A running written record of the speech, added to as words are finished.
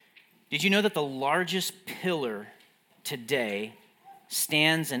Did you know that the largest pillar today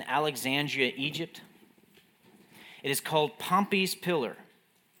stands in Alexandria, Egypt? It is called Pompey's Pillar.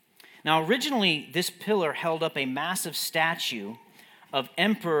 Now, originally, this pillar held up a massive statue of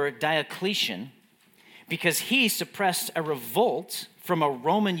Emperor Diocletian because he suppressed a revolt from a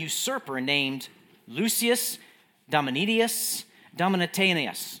Roman usurper named Lucius Domitius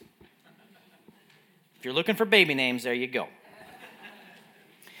Domitianus. If you're looking for baby names, there you go.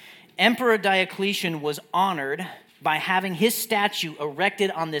 Emperor Diocletian was honored by having his statue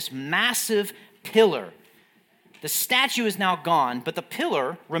erected on this massive pillar. The statue is now gone, but the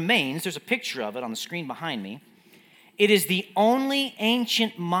pillar remains. There's a picture of it on the screen behind me. It is the only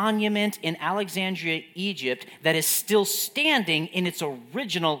ancient monument in Alexandria, Egypt, that is still standing in its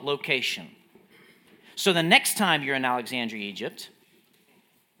original location. So the next time you're in Alexandria, Egypt,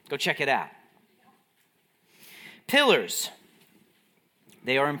 go check it out. Pillars,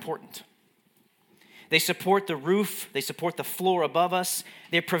 they are important. They support the roof, they support the floor above us,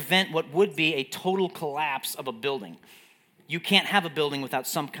 they prevent what would be a total collapse of a building. You can't have a building without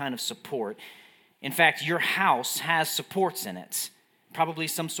some kind of support. In fact, your house has supports in it, probably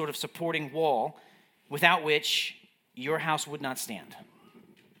some sort of supporting wall, without which your house would not stand.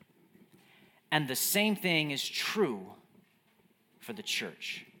 And the same thing is true for the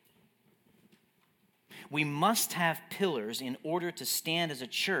church. We must have pillars in order to stand as a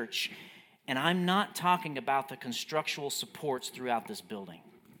church, and I'm not talking about the constructional supports throughout this building.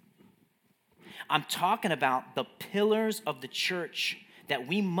 I'm talking about the pillars of the church that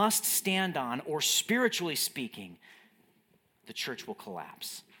we must stand on, or spiritually speaking, the church will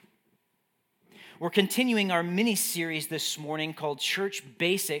collapse. We're continuing our mini-series this morning called Church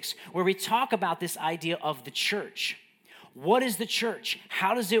Basics, where we talk about this idea of the church. What is the church?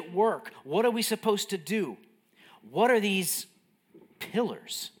 How does it work? What are we supposed to do? What are these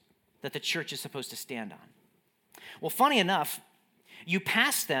pillars that the church is supposed to stand on? Well, funny enough, you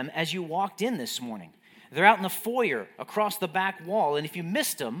passed them as you walked in this morning. They're out in the foyer across the back wall, and if you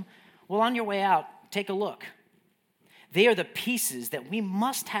missed them, well, on your way out, take a look. They are the pieces that we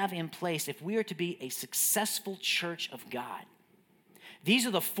must have in place if we are to be a successful church of God. These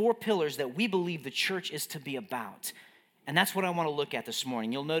are the 4 pillars that we believe the church is to be about. And that's what I want to look at this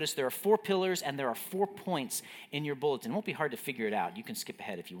morning. You'll notice there are 4 pillars and there are 4 points in your bulletin. It won't be hard to figure it out. You can skip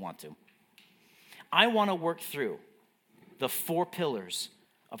ahead if you want to. I want to work through the 4 pillars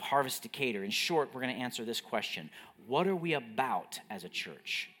of Harvest Decatur. In short, we're going to answer this question. What are we about as a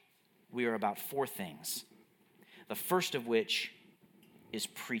church? We are about 4 things. The first of which is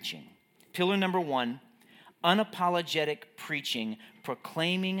preaching. Pillar number 1, unapologetic preaching,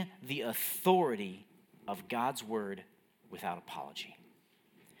 proclaiming the authority of God's word without apology.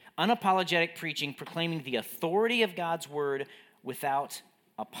 Unapologetic preaching, proclaiming the authority of God's word without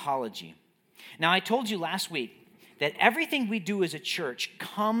apology. Now, I told you last week that everything we do as a church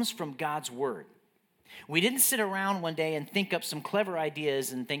comes from God's word. We didn't sit around one day and think up some clever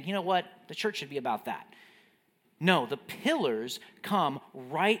ideas and think, you know what, the church should be about that. No, the pillars come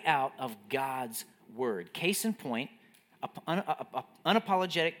right out of God's word. Case in point,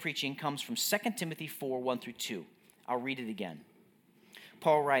 unapologetic preaching comes from 2 Timothy 4, 1 through 2. I'll read it again.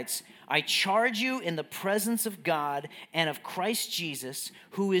 Paul writes, I charge you in the presence of God and of Christ Jesus,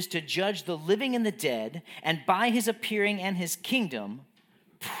 who is to judge the living and the dead, and by his appearing and his kingdom,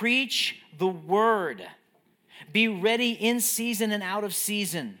 preach the word. Be ready in season and out of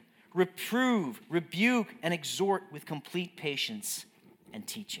season. Reprove, rebuke, and exhort with complete patience and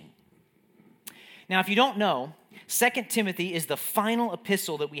teaching. Now, if you don't know, 2 Timothy is the final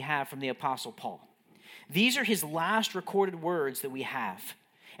epistle that we have from the Apostle Paul. These are his last recorded words that we have.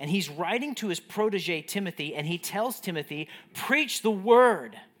 And he's writing to his protege, Timothy, and he tells Timothy, preach the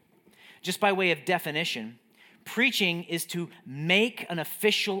word. Just by way of definition, preaching is to make an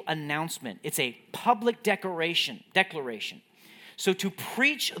official announcement. It's a public declaration. So to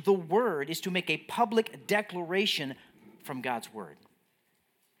preach the word is to make a public declaration from God's word.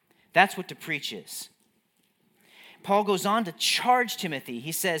 That's what to preach is. Paul goes on to charge Timothy.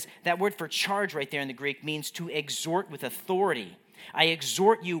 He says that word for charge right there in the Greek means to exhort with authority. I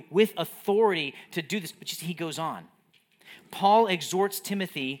exhort you with authority to do this. But you see, he goes on. Paul exhorts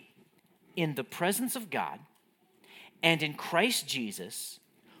Timothy in the presence of God and in Christ Jesus,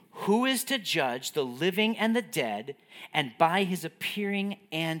 who is to judge the living and the dead, and by his appearing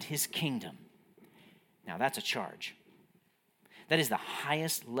and his kingdom. Now that's a charge. That is the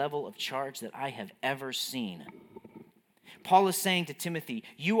highest level of charge that I have ever seen. Paul is saying to Timothy,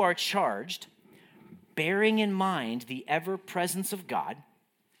 you are charged, bearing in mind the ever presence of God,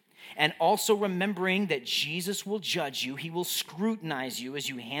 And also remembering that Jesus will judge you. He will scrutinize you as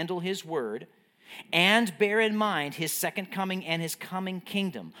you handle his word. And bear in mind his second coming and his coming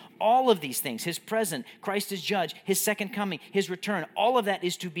kingdom. All of these things, his present, Christ as judge, his second coming, his return, all of that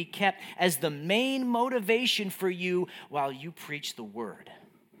is to be kept as the main motivation for you while you preach the word.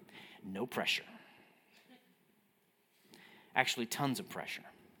 No pressure. Actually, tons of pressure.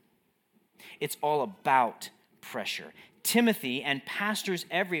 It's all about pressure. Timothy and pastors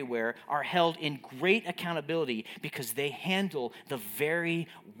everywhere are held in great accountability because they handle the very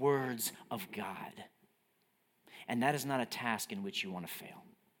words of God. And that is not a task in which you want to fail.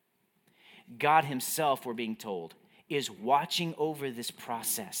 God himself, we're being told, is watching over this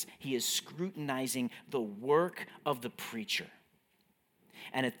process. He is scrutinizing the work of the preacher.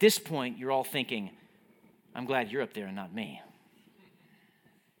 And at this point, you're all thinking, I'm glad you're up there and not me.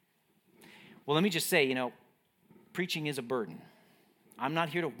 Well, let me just say, preaching is a burden. I'm not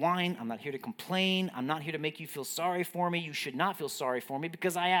here to whine. I'm not here to complain. I'm not here to make you feel sorry for me. You should not feel sorry for me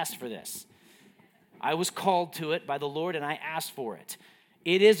because I asked for this. I was called to it by the Lord and I asked for it.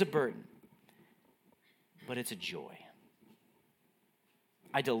 It is a burden, but it's a joy.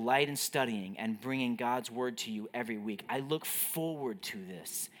 I delight in studying and bringing God's word to you every week. I look forward to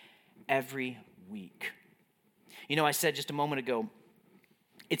this every week. I said just a moment ago,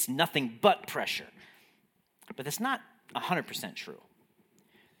 it's nothing but pressure. But that's not 100% true.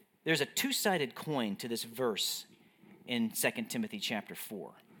 There's a two-sided coin to this verse in 2 Timothy chapter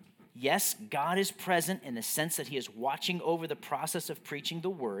 4. Yes, God is present in the sense that he is watching over the process of preaching the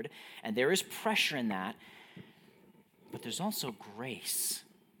word, and there is pressure in that, but there's also grace.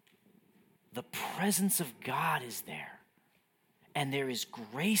 The presence of God is there, and there is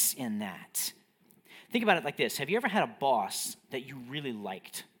grace in that. Think about it like this. Have you ever had a boss that you really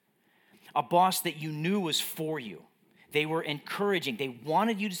liked? A boss that you knew was for you. They were encouraging. They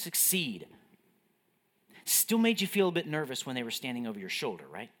wanted you to succeed. Still made you feel a bit nervous when they were standing over your shoulder,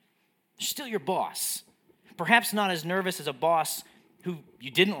 right? They're still your boss. Perhaps not as nervous as a boss who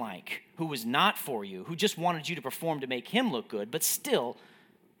you didn't like, who was not for you, who just wanted you to perform to make him look good, but still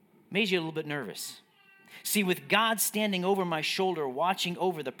made you a little bit nervous. See, with God standing over my shoulder, watching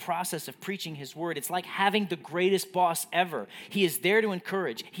over the process of preaching his word, it's like having the greatest boss ever. He is there to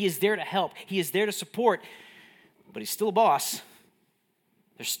encourage. He is there to help. He is there to support. But he's still a boss.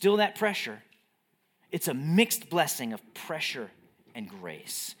 There's still that pressure. It's a mixed blessing of pressure and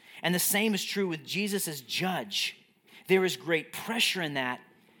grace. And the same is true with Jesus as judge. There is great pressure in that,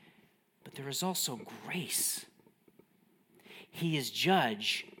 but there is also grace. He is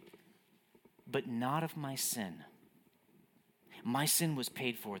judge, but not of my sin. My sin was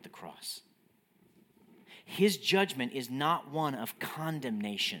paid for at the cross. His judgment is not one of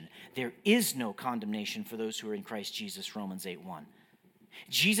condemnation. There is no condemnation for those who are in Christ Jesus, Romans 8:1.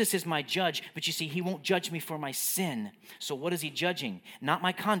 Jesus is my judge, but you see, he won't judge me for my sin. So what is he judging? Not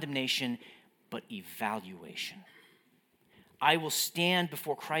my condemnation, but evaluation. I will stand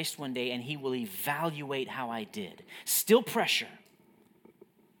before Christ one day and he will evaluate how I did. Still pressure,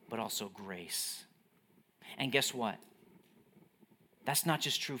 but also grace. And guess what? That's not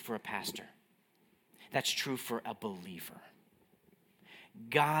just true for a pastor. That's true for a believer.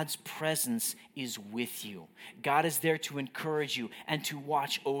 God's presence is with you. God is there to encourage you and to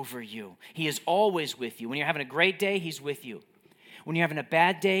watch over you. He is always with you. When you're having a great day, he's with you. When you're having a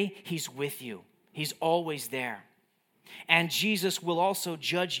bad day, he's with you. He's always there. And Jesus will also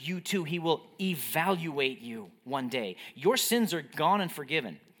judge you too. He will evaluate you one day. Your sins are gone and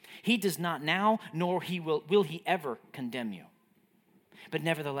forgiven. He does not now, nor will he ever condemn you. But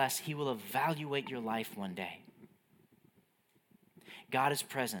nevertheless, he will evaluate your life one day. God is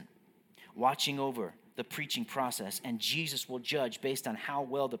present, watching over the preaching process, and Jesus will judge based on how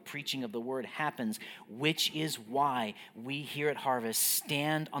well the preaching of the word happens, which is why we here at Harvest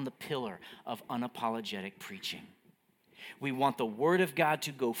stand on the pillar of unapologetic preaching. We want the word of God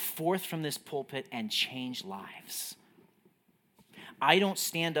to go forth from this pulpit and change lives. I don't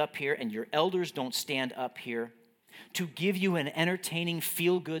stand up here, and your elders don't stand up here to give you an entertaining,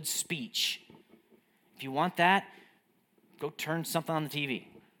 feel-good speech. If you want that, go turn something on the TV.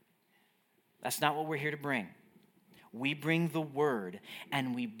 That's not what we're here to bring. We bring the word,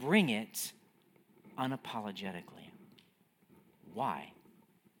 and we bring it unapologetically. Why?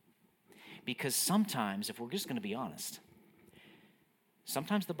 Because sometimes, if we're just going to be honest,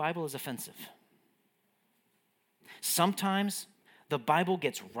 sometimes the Bible is offensive. Sometimes the Bible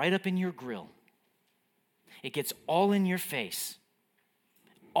gets right up in your grill. It gets all in your face,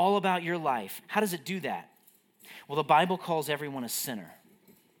 all about your life. How does it do that? Well, the Bible calls everyone a sinner.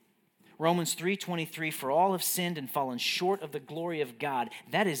 Romans 3:23, for all have sinned and fallen short of the glory of God.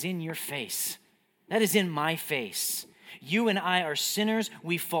 That is in your face. That is in my face. You and I are sinners.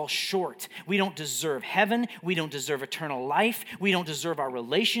 We fall short. We don't deserve heaven. We don't deserve eternal life. We don't deserve our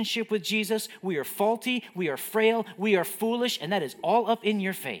relationship with Jesus. We are faulty. We are frail. We are foolish. And that is all up in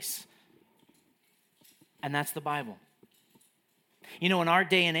your face. And that's the Bible. You know, in our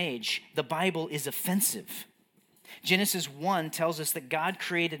day and age, the Bible is offensive. Genesis 1 tells us that God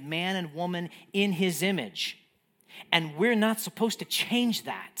created man and woman in his image. And we're not supposed to change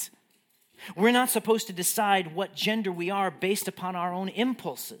that. We're not supposed to decide what gender we are based upon our own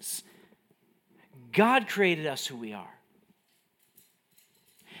impulses. God created us who we are.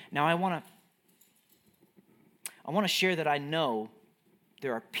 Now, I want to share that I know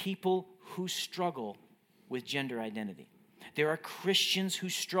there are people who struggle with gender identity. There are Christians who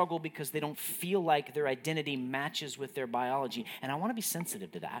struggle because they don't feel like their identity matches with their biology. And I want to be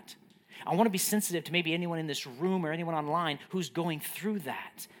sensitive to that. I want to be sensitive to maybe anyone in this room or anyone online who's going through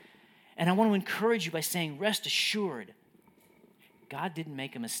that. And I want to encourage you by saying, rest assured, God didn't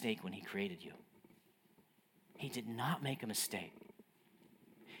make a mistake when he created you. He did not make a mistake.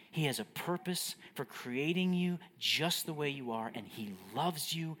 He has a purpose for creating you just the way you are, and he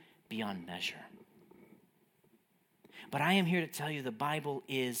loves you beyond measure. But I am here to tell you the Bible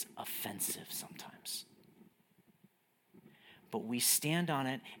is offensive sometimes. But we stand on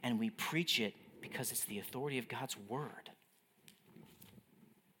it and we preach it because it's the authority of God's word.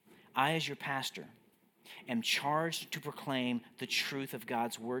 I, as your pastor, am charged to proclaim the truth of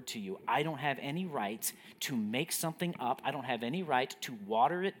God's word to you. I don't have any right to make something up. I don't have any right to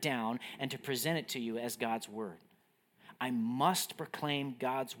water it down and to present it to you as God's word. I must proclaim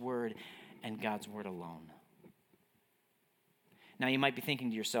God's word and God's word alone. Now, you might be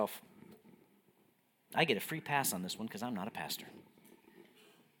thinking to yourself, I get a free pass on this one because I'm not a pastor.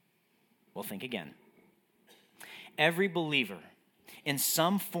 Well, think again. Every believer, in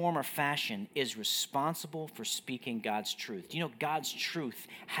some form or fashion, is responsible for speaking God's truth. You know, God's truth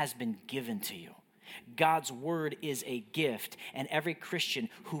has been given to you. God's word is a gift, and every Christian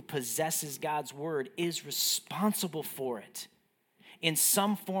who possesses God's word is responsible for it. In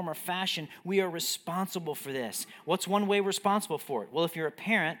some form or fashion, we are responsible for this. What's one way we're responsible for it? Well, if you're a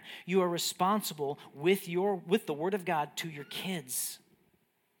parent, you are responsible with the word of God to your kids.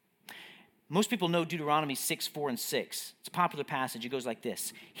 Most people know Deuteronomy 6:4 and 6. It's a popular passage. It goes like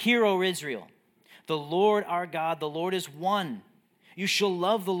this. Hear, O Israel, the Lord our God, the Lord is one. You shall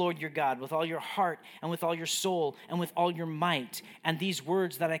love the Lord your God with all your heart and with all your soul and with all your might. And these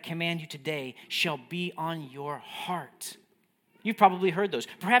words that I command you today shall be on your heart. You've probably heard those.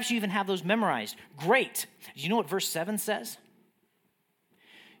 Perhaps you even have those memorized. Great. Do you know what verse 7 says?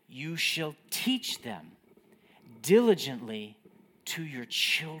 You shall teach them diligently to your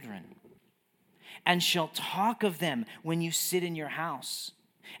children, and shall talk of them when you sit in your house,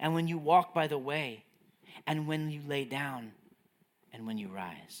 and when you walk by the way, and when you lay down, and when you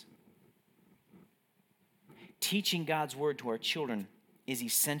rise. Teaching God's word to our children is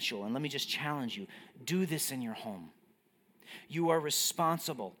essential. And let me just challenge you. Do this in your home. You are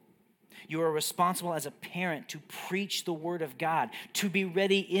responsible. You are responsible as a parent to preach the word of God, to be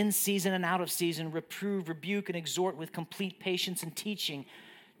ready in season and out of season, reprove, rebuke, and exhort with complete patience and teaching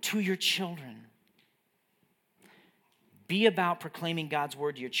to your children. Be about proclaiming God's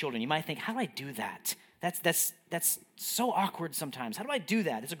word to your children. You might think, how do I do that? That's so awkward sometimes. How do I do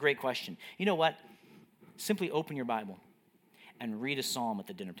that? It's a great question. You know what? Simply open your Bible and read a psalm at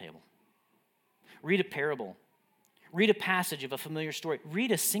the dinner table. Read a parable. Read a passage of a familiar story. Read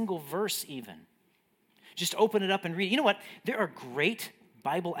a single verse even. Just open it up and read. You know what? There are great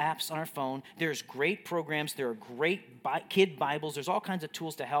Bible apps on our phone. There's great programs. There are great kid Bibles. There's all kinds of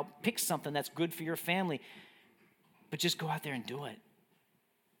tools to help. Pick something that's good for your family. But just go out there and do it.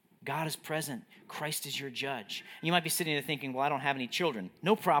 God is present. Christ is your judge. You might be sitting there thinking, well, I don't have any children.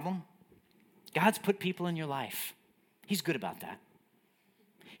 No problem. God's put people in your life. He's good about that.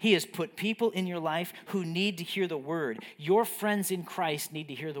 He has put people in your life who need to hear the word. Your friends in Christ need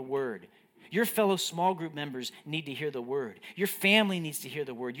to hear the word. Your fellow small group members need to hear the word. Your family needs to hear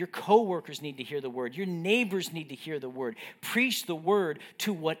the word. Your coworkers need to hear the word. Your neighbors need to hear the word. Preach the word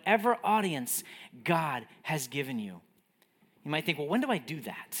to whatever audience God has given you. You might think, well, when do I do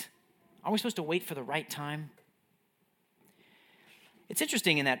that? Are we supposed to wait for the right time? It's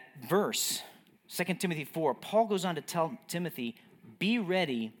interesting in that verse, 2 Timothy 4, Paul goes on to tell Timothy, be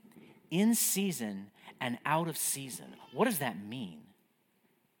ready in season and out of season. What does that mean?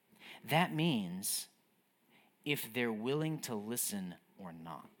 That means if they're willing to listen or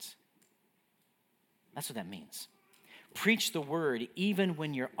not. That's what that means. Preach the word even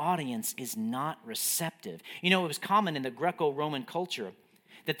when your audience is not receptive. You know, it was common in the Greco-Roman culture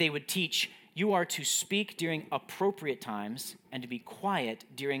that they would teach you are to speak during appropriate times and to be quiet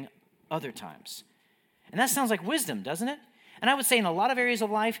during other times. And that sounds like wisdom, doesn't it? And I would say in a lot of areas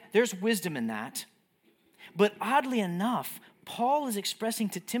of life, there's wisdom in that. But oddly enough, Paul is expressing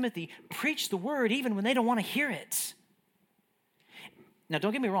to Timothy, preach the word even when they don't want to hear it. Now,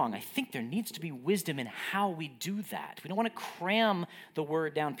 don't get me wrong. I think there needs to be wisdom in how we do that. We don't want to cram the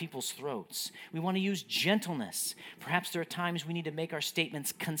word down people's throats. We want to use gentleness. Perhaps there are times we need to make our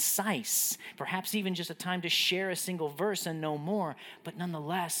statements concise. Perhaps even just a time to share a single verse and no more. But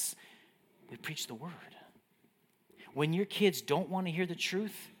nonetheless, we preach the word. When your kids don't want to hear the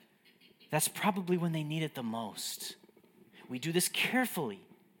truth, that's probably when they need it the most. We do this carefully.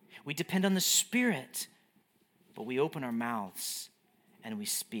 We depend on the Spirit, but we open our mouths and we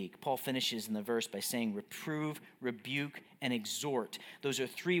speak. Paul finishes in the verse by saying reprove, rebuke, and exhort. Those are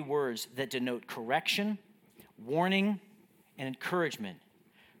three words that denote correction, warning, and encouragement.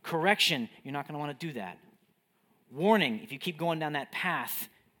 Correction, you're not going to want to do that. Warning, if you keep going down that path,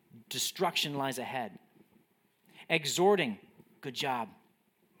 destruction lies ahead. Exhorting, good job,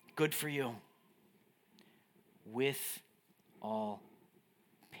 good for you. With all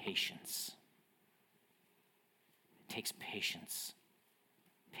patience. It takes patience.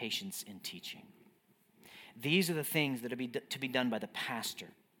 Patience in teaching. These are the things that are to be done by the pastor.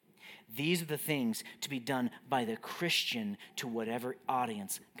 These are the things to be done by the Christian to whatever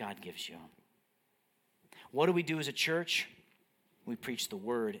audience God gives you. What do we do as a church? We preach the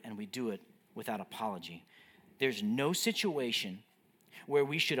word, and we do it without apology. There's no situation where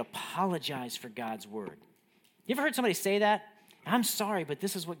we should apologize for God's word. You ever heard somebody say that? I'm sorry, but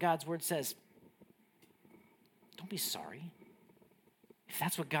this is what God's word says. Don't be sorry. If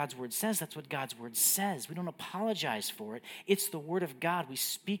that's what God's word says, that's what God's word says. We don't apologize for it. It's the word of God. We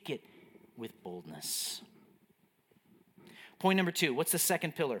speak it with boldness. Point number 2, what's the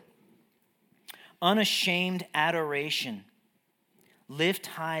second pillar? Unashamed adoration. Lift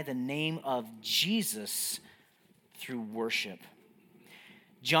high the name of Jesus through worship.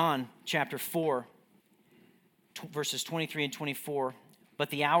 John chapter 4, verses 23 and 24. But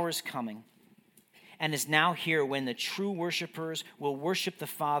the hour is coming and is now here when the true worshipers will worship the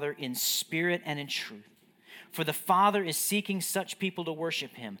Father in spirit and in truth. For the Father is seeking such people to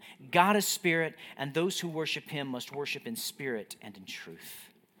worship him. God is spirit, and those who worship him must worship in spirit and in truth.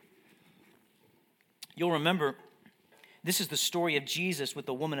 You'll remember, this is the story of Jesus with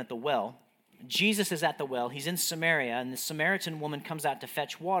the woman at the well. Jesus is at the well. He's in Samaria, and the Samaritan woman comes out to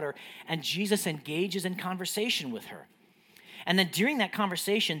fetch water, and Jesus engages in conversation with her. And then during that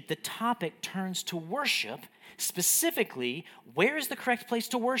conversation, the topic turns to worship, specifically, where is the correct place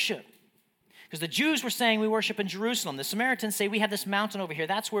to worship? Because the Jews were saying we worship in Jerusalem. The Samaritans say we have this mountain over here.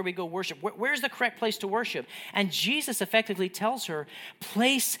 That's where we go worship. Where's the correct place to worship? And Jesus effectively tells her,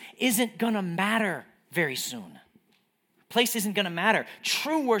 place isn't going to matter very soon. Place isn't going to matter.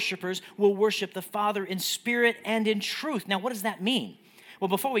 True worshipers will worship the Father in spirit and in truth. Now, what does that mean? Well,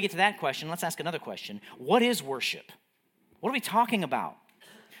 before we get to that question, let's ask another question. What is worship? What are we talking about?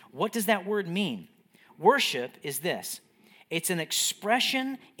 What does that word mean? Worship is this. It's an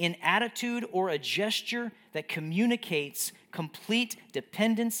expression in attitude or a gesture that communicates complete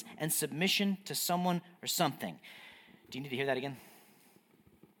dependence and submission to someone or something. Do you need to hear that again?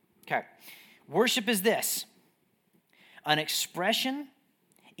 Okay. Worship is this. An expression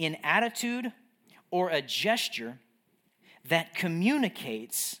in attitude or a gesture that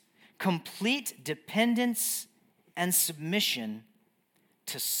communicates complete dependence and submission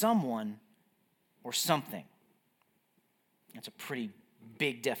to someone or something. That's a pretty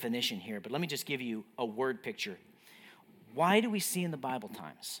big definition here, but let me just give you a word picture. Why do we see in the Bible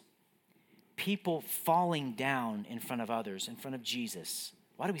times people falling down in front of others, in front of Jesus?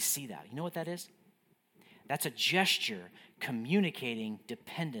 Why do we see that? You know what that is? That's a gesture communicating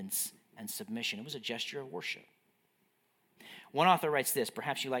dependence and submission. It was a gesture of worship. One author writes this,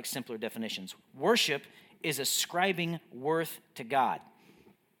 perhaps you like simpler definitions. Worship is ascribing worth to God.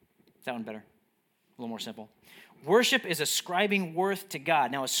 Is that one better? A little more simple. Worship is ascribing worth to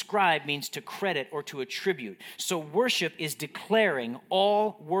God. Now, ascribe means to credit or to attribute. So worship is declaring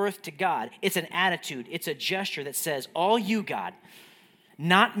all worth to God. It's an attitude. It's a gesture that says, all you, God,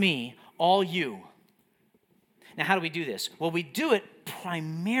 not me, all you. Now, how do we do this? Well, we do it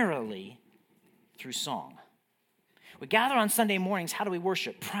primarily through song. We gather on Sunday mornings. How do we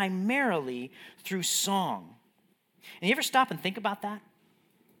worship? Primarily through song. And you ever stop and think about that?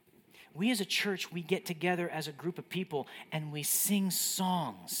 We as a church, we get together as a group of people and we sing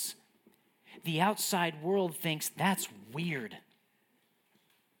songs the outside world thinks that's weird.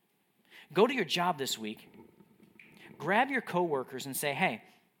 Go to your job this week, grab your coworkers and say, hey,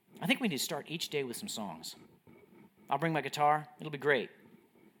 I think we need to start each day with some songs. I'll bring my guitar. It'll be great.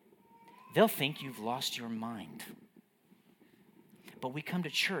 They'll think you've lost your mind. But we come to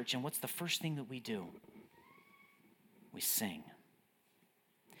church, and what's the first thing that we do? We sing.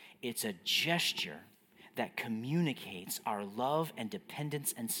 It's a gesture that communicates our love and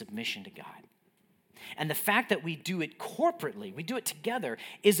dependence and submission to God. And the fact that we do it corporately, we do it together,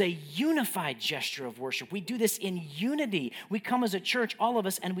 is a unified gesture of worship. We do this in unity. We come as a church, all of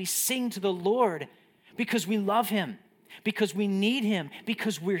us, and we sing to the Lord because we love him, because we need him,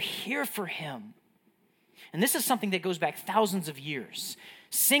 because we're here for him. And this is something that goes back thousands of years.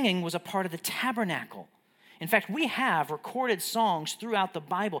 Singing was a part of the tabernacle. In fact, we have recorded songs throughout the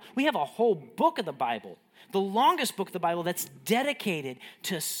Bible. We have a whole book of the Bible, the longest book of the Bible that's dedicated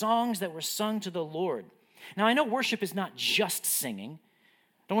to songs that were sung to the Lord. Now, I know worship is not just singing.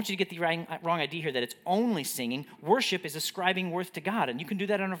 I don't want you to get the wrong idea here that it's only singing. Worship is ascribing worth to God, and you can do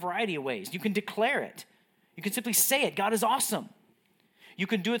that in a variety of ways. You can declare it. You can simply say it. God is awesome. You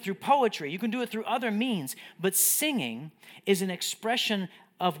can do it through poetry. You can do it through other means. But singing is an expression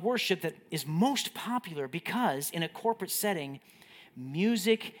of worship that is most popular because in a corporate setting,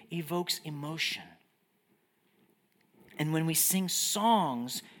 music evokes emotion. And when we sing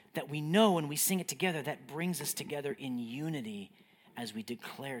songs that we know and we sing it together, that brings us together in unity as we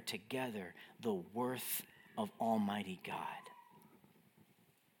declare together the worth of Almighty God.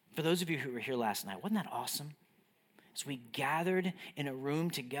 For those of you who were here last night, wasn't that awesome? As we gathered in a room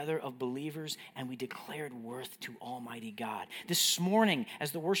together of believers and we declared worth to Almighty God. This morning,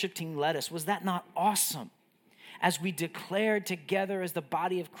 as the worship team led us, was that not awesome? As we declared together as the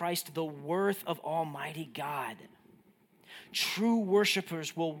body of Christ the worth of Almighty God. True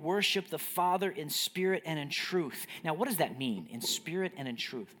worshipers will worship the Father in spirit and in truth. Now, what does that mean, in spirit and in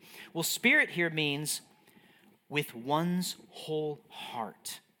truth? Well, spirit here means with one's whole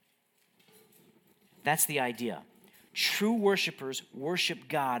heart. That's the idea. True worshipers worship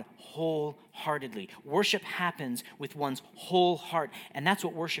God wholeheartedly. Worship happens with one's whole heart, and that's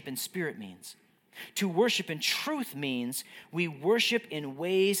what worship in spirit means. To worship in truth means we worship in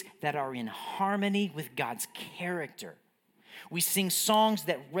ways that are in harmony with God's character. We sing songs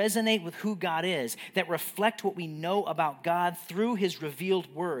that resonate with who God is, that reflect what we know about God through his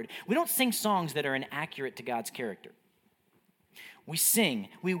revealed word. We don't sing songs that are inaccurate to God's character.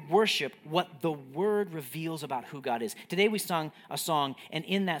 We worship what the word reveals about who God is. Today we sung a song, and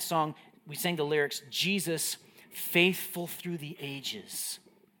in that song we sang the lyrics, Jesus, faithful through the ages.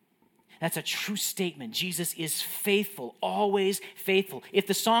 That's a true statement. Jesus is faithful, always faithful. If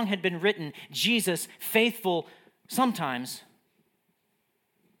the song had been written, Jesus, faithful sometimes,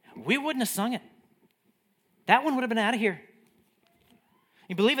 we wouldn't have sung it. That one would have been out of here.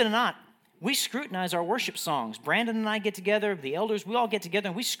 You believe it or not, we scrutinize our worship songs. Brandon and I get together, the elders, we all get together,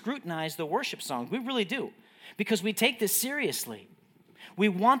 and we scrutinize the worship songs. We really do, because we take this seriously. We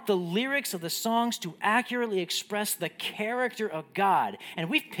want the lyrics of the songs to accurately express the character of God.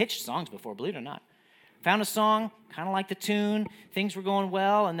 And we've pitched songs before, believe it or not. Found a song, kind of like the tune, things were going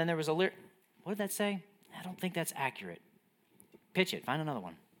well, and then there was a lyric. What did that say? I don't think that's accurate. Pitch it, find another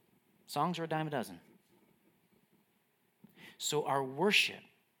one. Songs are a dime a dozen. So our worship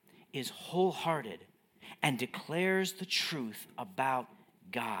is wholehearted and declares the truth about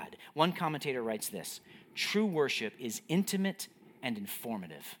God. One commentator writes this: true worship is intimate and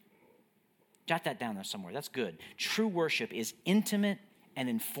informative. Jot that down there somewhere. That's good. True worship is intimate and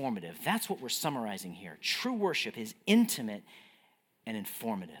informative. That's what we're summarizing here. True worship is intimate and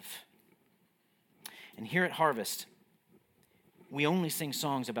informative. And here at Harvest, we only sing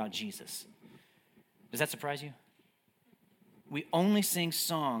songs about Jesus. Does that surprise you? We only sing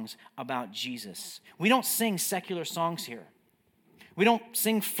songs about Jesus. We don't sing secular songs here. We don't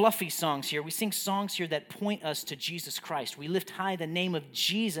sing fluffy songs here. We sing songs here that point us to Jesus Christ. We lift high the name of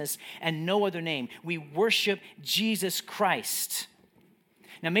Jesus and no other name. We worship Jesus Christ.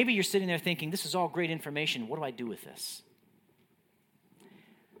 Now, maybe you're sitting there thinking, this is all great information. What do I do with this?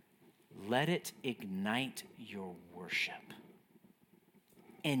 Let it ignite your worship.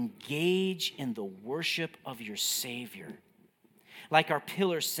 Engage in the worship of your Savior. Like our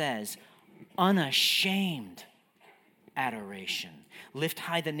pillar says, unashamed adoration. Lift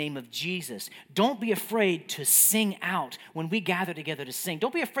high the name of Jesus. Don't be afraid to sing out when we gather together to sing.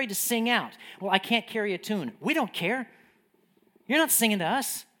 Don't be afraid to sing out. Well, I can't carry a tune. We don't care. You're not singing to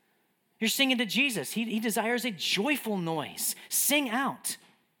us. You're singing to Jesus. He desires a joyful noise. Sing out.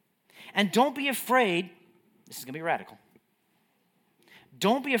 And don't be afraid. This is going to be radical.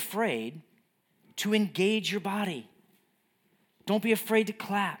 Don't be afraid to engage your body. Don't be afraid to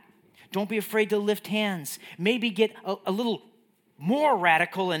clap. Don't be afraid to lift hands. Maybe get a little more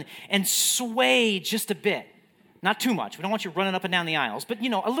radical and sway just a bit. Not too much. We don't want you running up and down the aisles, but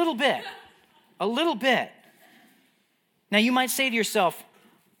a little bit. A little bit. Now you might say to yourself,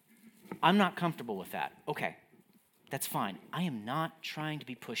 I'm not comfortable with that. Okay, that's fine. I am not trying to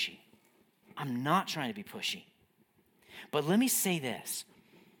be pushy. I'm not trying to be pushy. But let me say this.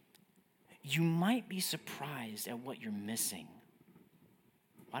 You might be surprised at what you're missing.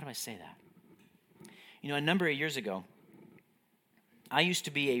 Why do I say that? A number of years ago, I used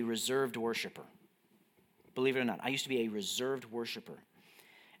to be a reserved worshiper. Believe it or not, I used to be a reserved worshiper.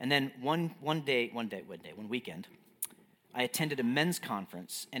 And then one weekend, I attended a men's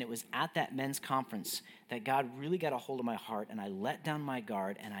conference, and it was at that men's conference that God really got a hold of my heart, and I let down my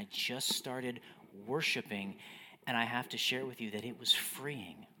guard, and I just started worshiping, and I have to share with you that it was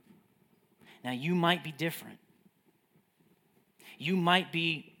freeing. Now, you might be different. You might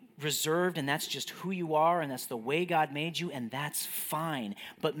be reserved, and that's just who you are, and that's the way God made you, and that's fine.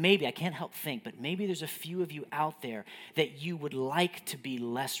 But maybe, I can't help think, but maybe there's a few of you out there that you would like to be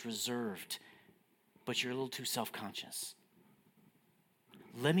less reserved, but you're a little too self-conscious.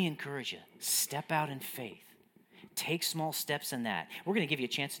 Let me encourage you, step out in faith. Take small steps in that. We're going to give you a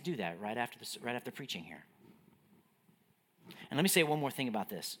chance to do that right after preaching here. And let me say one more thing about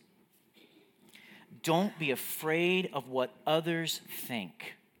this. Don't be afraid of what others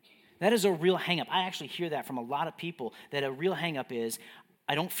think. That is a real hang-up. I actually hear that from a lot of people, that a real hang-up is,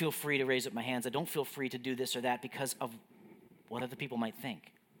 I don't feel free to raise up my hands. I don't feel free to do this or that because of what other people might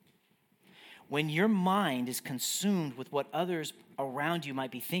think. When your mind is consumed with what others around you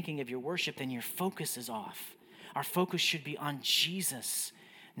might be thinking of your worship, then your focus is off. Our focus should be on Jesus,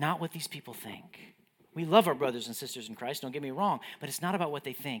 not what these people think. We love our brothers and sisters in Christ, don't get me wrong, but it's not about what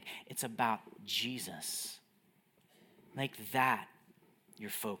they think. It's about Jesus. Make that your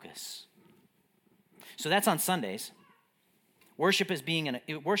focus. So that's on Sundays. Worship is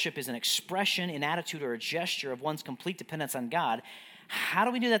an expression, an attitude, or a gesture of one's complete dependence on God. How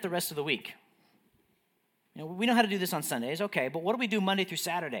do we do that the rest of the week? We know how to do this on Sundays, okay, but what do we do Monday through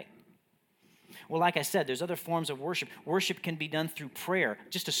Saturday? Well, like I said, there's other forms of worship. Worship can be done through prayer,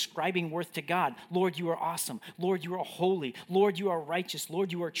 just ascribing worth to God. Lord, you are awesome. Lord, you are holy. Lord, you are righteous.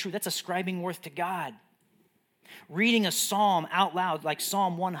 Lord, you are true. That's ascribing worth to God. Reading a psalm out loud, like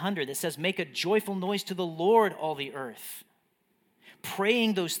Psalm 100, that says, make a joyful noise to the Lord, all the earth.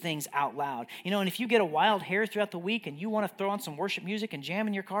 Praying those things out loud. And if you get a wild hair throughout the week and you want to throw on some worship music and jam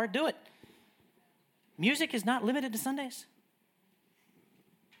in your car, do it. Music is not limited to Sundays.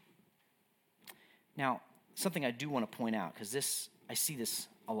 Now, something I do want to point out, because I see this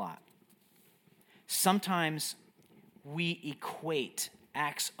a lot. Sometimes we equate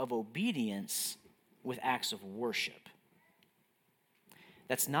acts of obedience with acts of worship.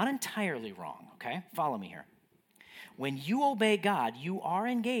 That's not entirely wrong, okay? Follow me here. When you obey God, you are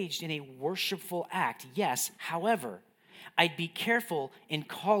engaged in a worshipful act, yes. However, I'd be careful in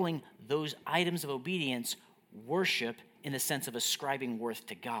calling those items of obedience worship in the sense of ascribing worth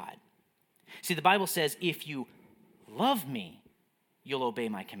to God. See, the Bible says, if you love me, you'll obey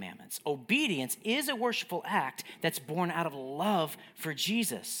my commandments. Obedience is a worshipful act that's born out of love for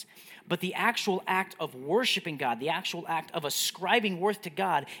Jesus. But the actual act of worshiping God, the actual act of ascribing worth to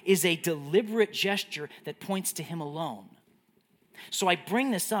God, is a deliberate gesture that points to him alone. So I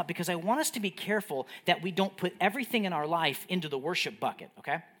bring this up because I want us to be careful that we don't put everything in our life into the worship bucket,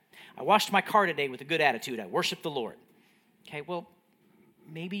 okay? I washed my car today with a good attitude. I worship the Lord. Okay, well,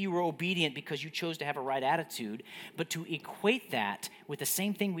 maybe you were obedient because you chose to have a right attitude, but to equate that with the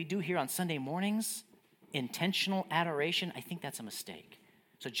same thing we do here on Sunday mornings, intentional adoration, I think that's a mistake.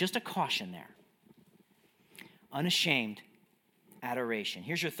 So just a caution there. Unashamed adoration.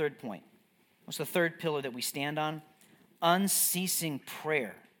 Here's your third point. What's the third pillar that we stand on? Unceasing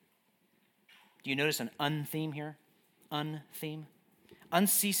prayer. Do you notice an untheme here? Untheme.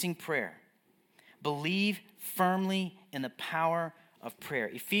 Unceasing prayer. Believe firmly in the power of prayer.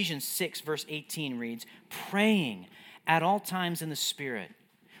 Ephesians 6 verse 18 reads, praying at all times in the Spirit,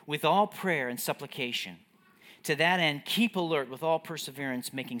 with all prayer and supplication. To that end, keep alert with all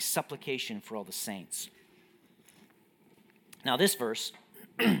perseverance, making supplication for all the saints. Now this verse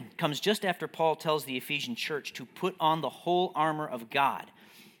comes just after Paul tells the Ephesian church to put on the whole armor of God.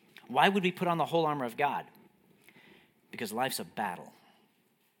 Why would we put on the whole armor of God? Because life's a battle.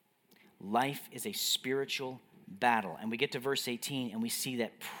 Life is a spiritual battle. And we get to verse 18 and we see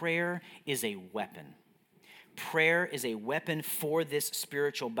that prayer is a weapon. Prayer is a weapon for this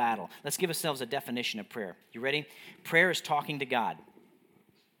spiritual battle. Let's give ourselves a definition of prayer. You ready? Prayer is talking to God.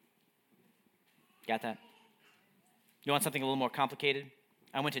 Got that? You want something a little more complicated?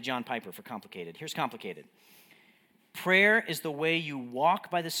 I went to John Piper for complicated. Here's complicated. Prayer is the way you walk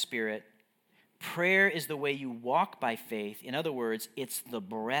by the Spirit. Prayer is the way you walk by faith. In other words, it's the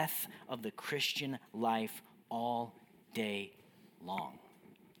breath of the Christian life all day long.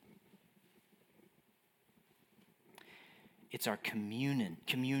 It's our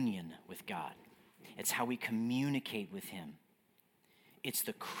communion with God. It's how we communicate with Him. It's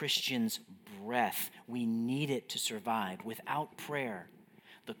the Christian's breath. We need it to survive. Without prayer,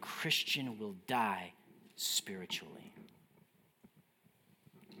 the Christian will die spiritually.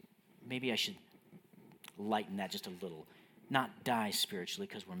 Maybe I should lighten that just a little. Not die spiritually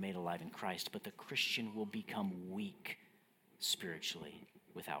because we're made alive in Christ, but the Christian will become weak spiritually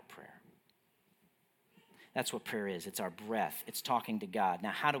without prayer. That's what prayer is. It's our breath. It's talking to God.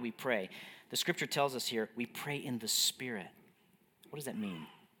 Now, how do we pray? The scripture tells us here, we pray in the Spirit. What does that mean?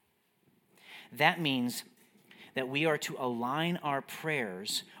 That means that we are to align our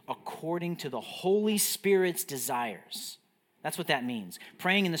prayers according to the Holy Spirit's desires. That's what that means.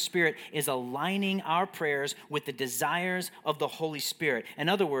 Praying in the Spirit is aligning our prayers with the desires of the Holy Spirit. In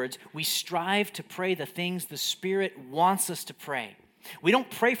other words, we strive to pray the things the Spirit wants us to pray. We don't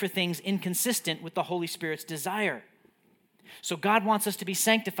pray for things inconsistent with the Holy Spirit's desire. So God wants us to be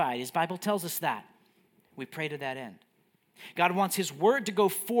sanctified. His Bible tells us that. We pray to that end. God wants His word to go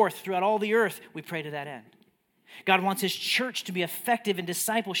forth throughout all the earth. We pray to that end. God wants His church to be effective in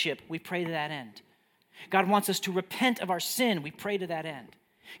discipleship. We pray to that end. God wants us to repent of our sin. We pray to that end.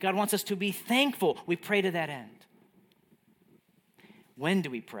 God wants us to be thankful. We pray to that end. When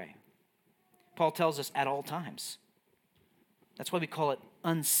do we pray? Paul tells us at all times. That's why we call it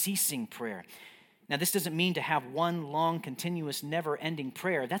unceasing prayer. Now, this doesn't mean to have one long, continuous, never-ending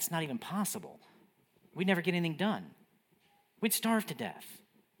prayer. That's not even possible. We'd never get anything done. We'd starve to death.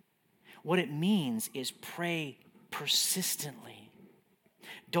 What it means is pray persistently.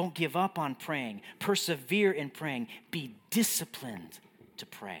 Don't give up on praying. Persevere in praying. Be disciplined to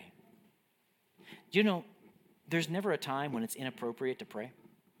pray. You know, there's never a time when it's inappropriate to pray.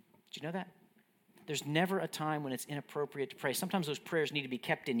 Did you know that? There's never a time when it's inappropriate to pray. Sometimes those prayers need to be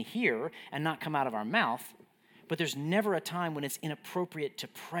kept in here and not come out of our mouth, but there's never a time when it's inappropriate to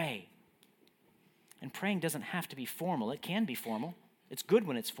pray. And praying doesn't have to be formal. It can be formal. It's good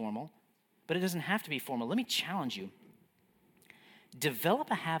when it's formal, but it doesn't have to be formal. Let me challenge you. Develop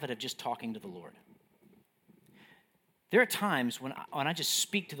a habit of just talking to the Lord. There are times when I just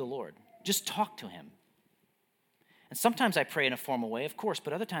speak to the Lord, just talk to Him. And sometimes I pray in a formal way, of course,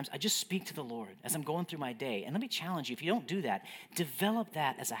 but other times I just speak to the Lord as I'm going through my day. And let me challenge you, if you don't do that, develop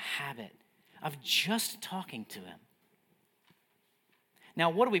that as a habit of just talking to Him. Now,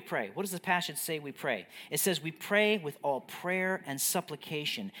 what do we pray? What does the passage say we pray? It says we pray with all prayer and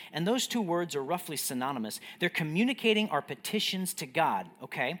supplication. And those two words are roughly synonymous. They're communicating our petitions to God,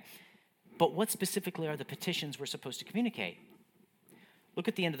 okay? But what specifically are the petitions we're supposed to communicate? Look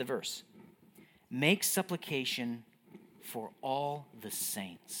at the end of the verse. Make supplication for all the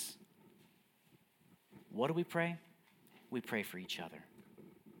saints. What do we pray? We pray for each other.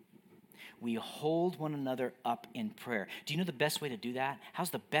 We hold one another up in prayer. Do you know the best way to do that?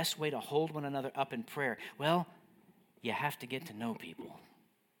 How's the best way to hold one another up in prayer? Well, you have to get to know people.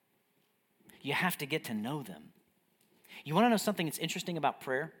 You have to get to know them. You want to know something that's interesting about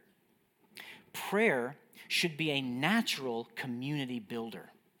prayer? Prayer should be a natural community builder.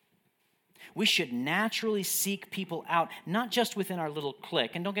 We should naturally seek people out, not just within our little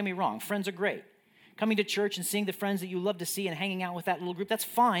clique. And don't get me wrong, friends are great. Coming to church and seeing the friends that you love to see and hanging out with that little group, that's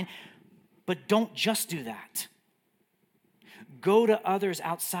fine. But don't just do that. Go to others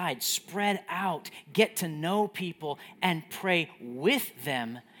outside, spread out, get to know people, and pray with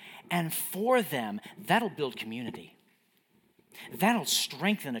them and for them. That'll build community. That'll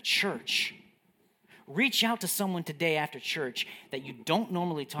strengthen a church. Reach out to someone today after church that you don't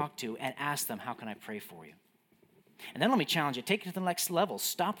normally talk to and ask them, how can I pray for you? And then let me challenge you, take it to the next level.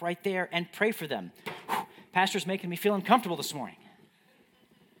 Stop right there and pray for them. Whew, Pastor's making me feel uncomfortable this morning.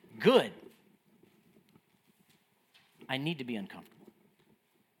 Good. I need to be uncomfortable.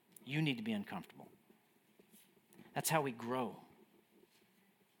 You need to be uncomfortable. That's how we grow.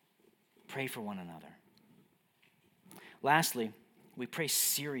 Pray for one another. Lastly, we pray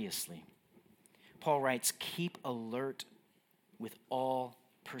seriously. Paul writes, keep alert with all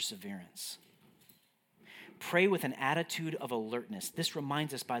perseverance. Pray with an attitude of alertness. This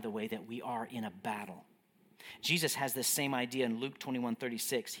reminds us, by the way, that we are in a battle. Jesus has this same idea in Luke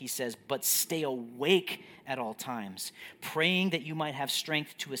 21:36. He says, "But stay awake at all times, praying that you might have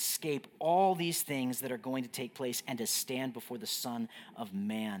strength to escape all these things that are going to take place and to stand before the Son of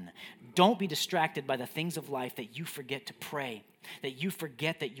Man." Don't be distracted by the things of life that you forget to pray, that you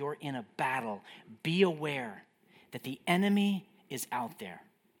forget that you're in a battle. Be aware that the enemy is out there.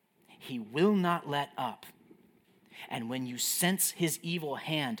 He will not let up. And when you sense his evil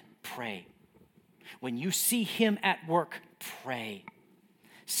hand, pray. When you see him at work, pray.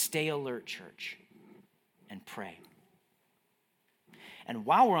 Stay alert, church, and pray. And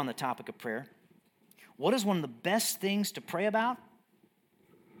while we're on the topic of prayer, what is one of the best things to pray about?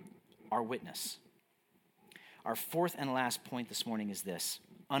 Our witness. Our fourth and last point this morning is this: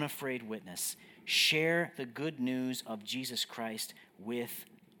 unafraid witness. Share the good news of Jesus Christ with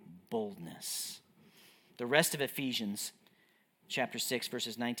boldness. The rest of Ephesians chapter 6,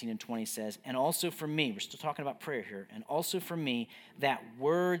 verses 19 and 20 says, "And also for me," we're still talking about prayer here, "and also for me, that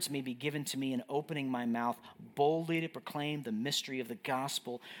words may be given to me in opening my mouth boldly to proclaim the mystery of the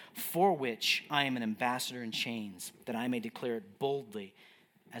gospel, for which I am an ambassador in chains, that I may declare it boldly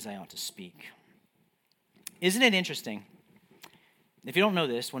as I ought to speak." Isn't it interesting? If you don't know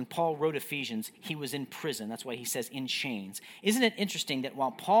this, when Paul wrote Ephesians, he was in prison. That's why he says in chains. Isn't it interesting that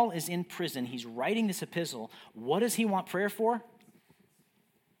while Paul is in prison, he's writing this epistle, what does he want prayer for?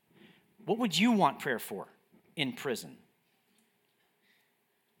 What would you want prayer for in prison?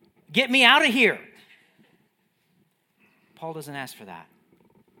 Get me out of here. Paul doesn't ask for that.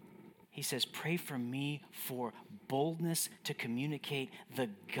 He says, pray for me for boldness to communicate the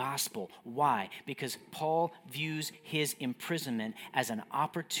gospel. Why? Because Paul views his imprisonment as an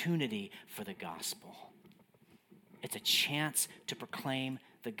opportunity for the gospel. It's a chance to proclaim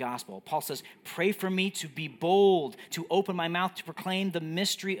the gospel. Paul says, pray for me to be bold, to open my mouth to proclaim the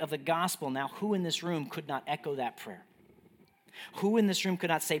mystery of the gospel. Now, who in this room could not echo that prayer? Who in this room could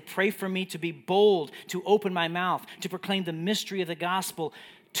not say, pray for me to be bold, to open my mouth, to proclaim the mystery of the gospel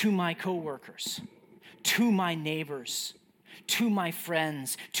to my coworkers, to my neighbors, to my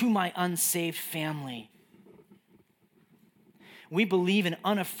friends, to my unsaved family? We believe in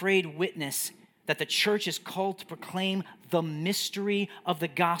unafraid witness, that the church is called to proclaim the mystery of the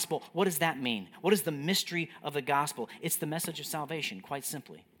gospel. What does that mean? What is the mystery of the gospel? It's the message of salvation, quite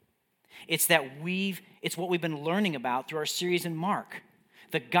simply. It's what we've been learning about through our series in Mark.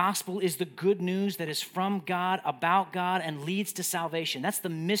 The gospel is the good news that is from God, about God, and leads to salvation. That's the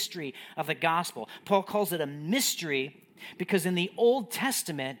mystery of the gospel. Paul calls it a mystery because in the Old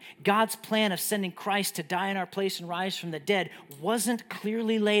Testament, God's plan of sending Christ to die in our place and rise from the dead wasn't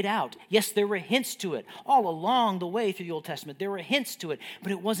clearly laid out. Yes, there were hints to it. All along the way through the Old Testament, there were hints to it,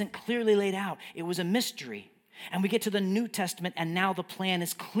 but it wasn't clearly laid out. It was a mystery. And we get to the New Testament, and now the plan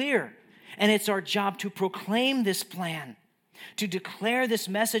is clear. And it's our job to proclaim this plan, to declare this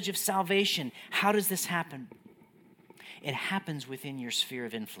message of salvation. How does this happen? It happens within your sphere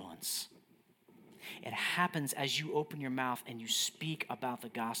of influence. It happens as you open your mouth and you speak about the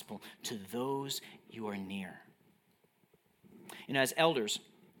gospel to those you are near. You know, as elders,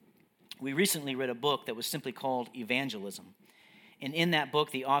 we recently read a book that was simply called Evangelism. And in that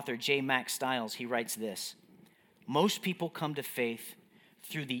book, the author, J. Max Stiles, he writes this: most people come to faith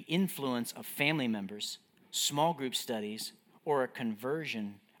through the influence of family members, small group studies, or a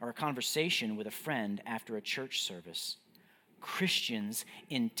conversion or a conversation with a friend after a church service. Christians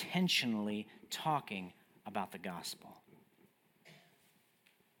intentionally talking about the gospel.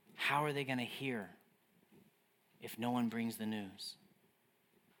 How are they going to hear if no one brings the news?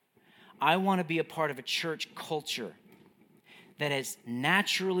 I want to be a part of a church culture that is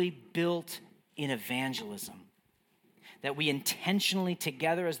naturally built in evangelism, that we intentionally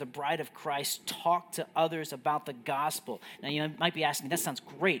together as the bride of Christ talk to others about the gospel. Now, you might be asking, that sounds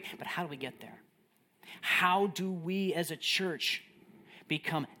great, but how do we get there? How do we as a church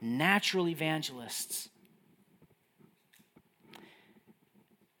become natural evangelists?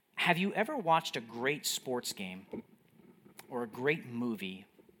 Have you ever watched a great sports game or a great movie,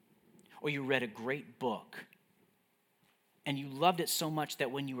 or you read a great book and you loved it so much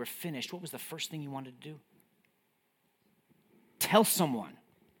that when you were finished, what was the first thing you wanted to do? Tell someone.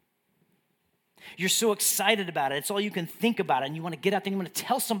 You're so excited about it. It's all you can think about it, and you want to get out there and you want to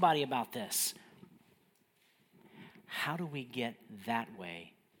tell somebody about this. How do we get that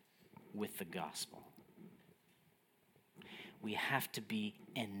way with the gospel? We have to be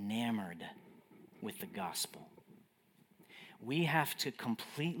enamored with the gospel. We have to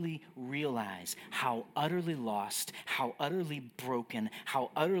completely realize how utterly lost, how utterly broken,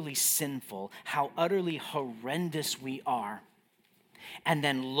 how utterly sinful, how utterly horrendous we are. and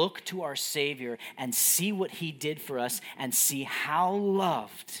then look to our Savior and see what he did for us and see how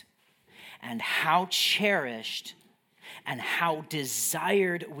loved and how cherished and how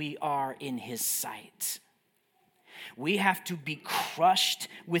desired we are in his sight. We have to be crushed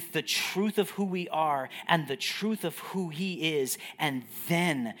with the truth of who we are and the truth of who he is, and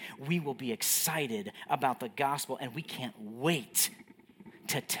then we will be excited about the gospel, and we can't wait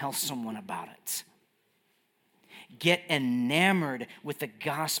to tell someone about it. Get enamored with the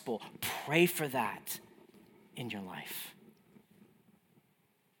gospel. Pray for that in your life.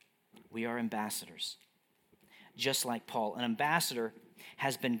 We are ambassadors. Just like Paul, an ambassador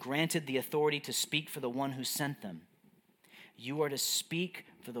has been granted the authority to speak for the one who sent them. You are to speak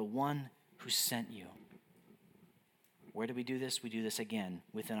for the one who sent you. Where do we do this? We do this again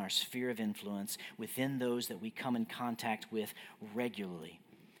within our sphere of influence, within those that we come in contact with regularly.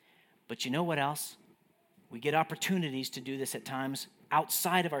 But you know what else? We get opportunities to do this at times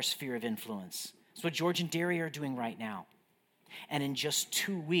outside of our sphere of influence. That's what George and Derry are doing right now. And in just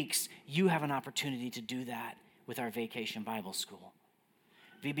 2 weeks, you have an opportunity to do that with our Vacation Bible School.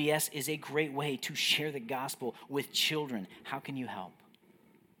 VBS is a great way to share the gospel with children. How can you help?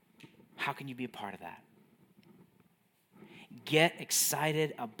 How can you be a part of that? Get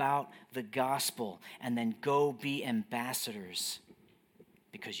excited about the gospel and then go be ambassadors,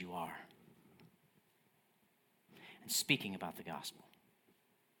 because you are. And speaking about the gospel,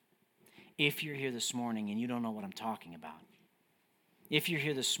 if you're here this morning and you don't know what I'm talking about, if you're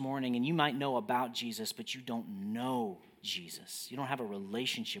here this morning and you might know about Jesus, but you don't know Jesus, you don't have a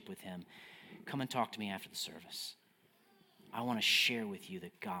relationship with him, come and talk to me after the service. I want to share with you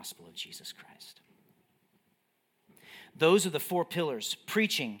the gospel of Jesus Christ. Those are the 4 pillars: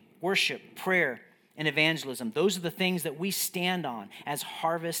 preaching, worship, prayer, and evangelism. Those are the things that we stand on as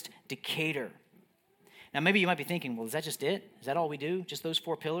Harvest Decatur. Now, maybe you might be thinking, well, is that just it? Is that all we do? Just those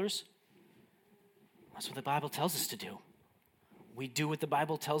 4 pillars? That's what the Bible tells us to do. We do what the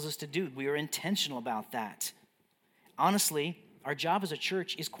Bible tells us to do. We are intentional about that. Honestly, our job as a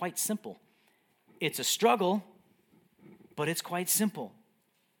church is quite simple. It's a struggle, but it's quite simple.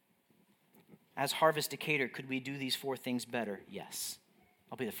 As Harvest Decatur, could we do these 4 things better? Yes.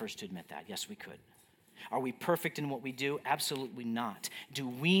 I'll be the first to admit that. Yes, we could. Are we perfect in what we do? Absolutely not. Do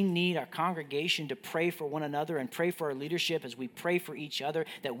we need our congregation to pray for one another and pray for our leadership as we pray for each other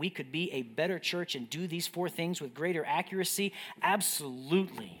that we could be a better church and do these 4 things with greater accuracy?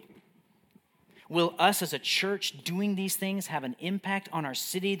 Absolutely. Will us as a church doing these things have an impact on our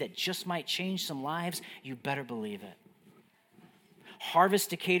city that just might change some lives? You better believe it. Harvest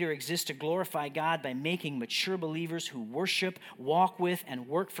Decatur exists to glorify God by making mature believers who worship, walk with, and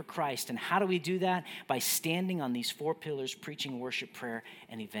work for Christ. And how do we do that? By standing on these 4 pillars: preaching, worship, prayer,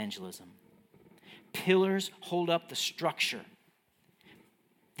 and evangelism. Pillars hold up the structure.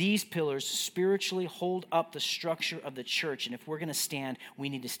 These pillars spiritually hold up the structure of the church. And if we're going to stand, we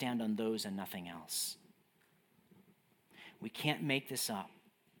need to stand on those and nothing else. We can't make this up.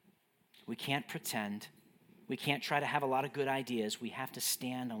 We can't pretend. We can't try to have a lot of good ideas. We have to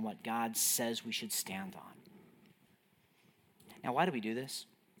stand on what God says we should stand on. Now, why do we do this?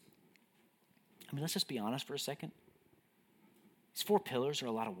 I mean, let's just be honest for a second. These 4 pillars are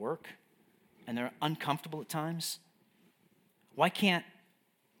a lot of work, and they're uncomfortable at times. Why can't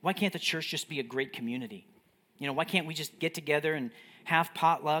the church just be a great community? You know, why can't we just get together and have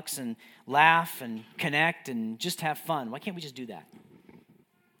potlucks and laugh and connect and just have fun? Why can't we just do that?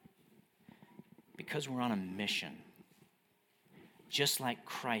 Because we're on a mission, just like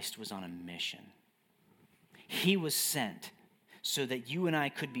Christ was on a mission. He was sent so that you and I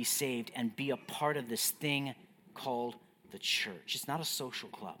could be saved and be a part of this thing called the church. It's not a social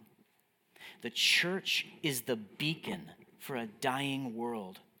club. The church is the beacon for a dying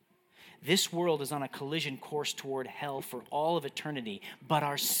world. This world is on a collision course toward hell for all of eternity, but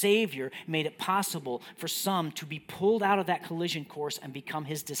our Savior made it possible for some to be pulled out of that collision course and become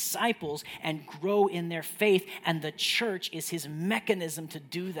his disciples and grow in their faith, and the church is his mechanism to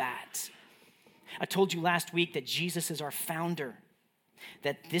do that. I told you last week that Jesus is our founder,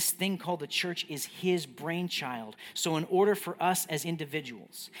 that this thing called the church is his brainchild. So in order for us as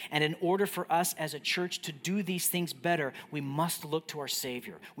individuals and in order for us as a church to do these things better, we must look to our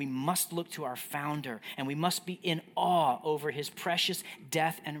Savior. We must look to our founder, and we must be in awe over his precious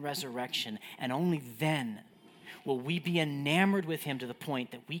death and resurrection. And only then will we be enamored with him to the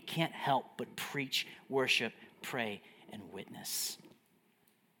point that we can't help but preach, worship, pray, and witness.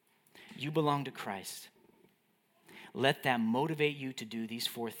 You belong to Christ. Let that motivate you to do these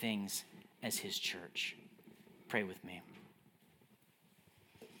 4 things as his church. Pray with me.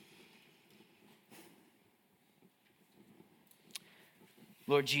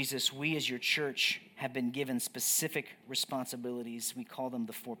 Lord Jesus, we as your church have been given specific responsibilities. We call them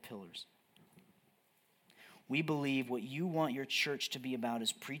the 4 pillars. We believe what you want your church to be about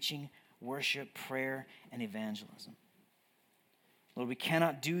is preaching, worship, prayer, and evangelism. Lord, we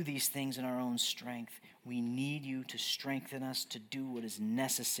cannot do these things in our own strength. We need you to strengthen us to do what is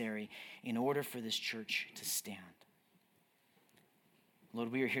necessary in order for this church to stand. Lord,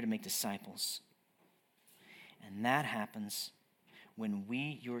 we are here to make disciples. And that happens when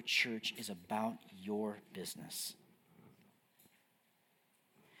we, your church, is about your business.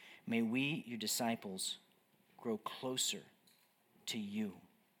 May we, your disciples, grow closer to you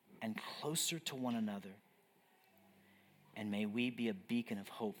and closer to one another. And may we be a beacon of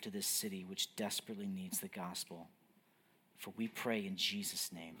hope to this city which desperately needs the gospel. For we pray in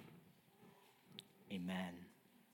Jesus' name. Amen.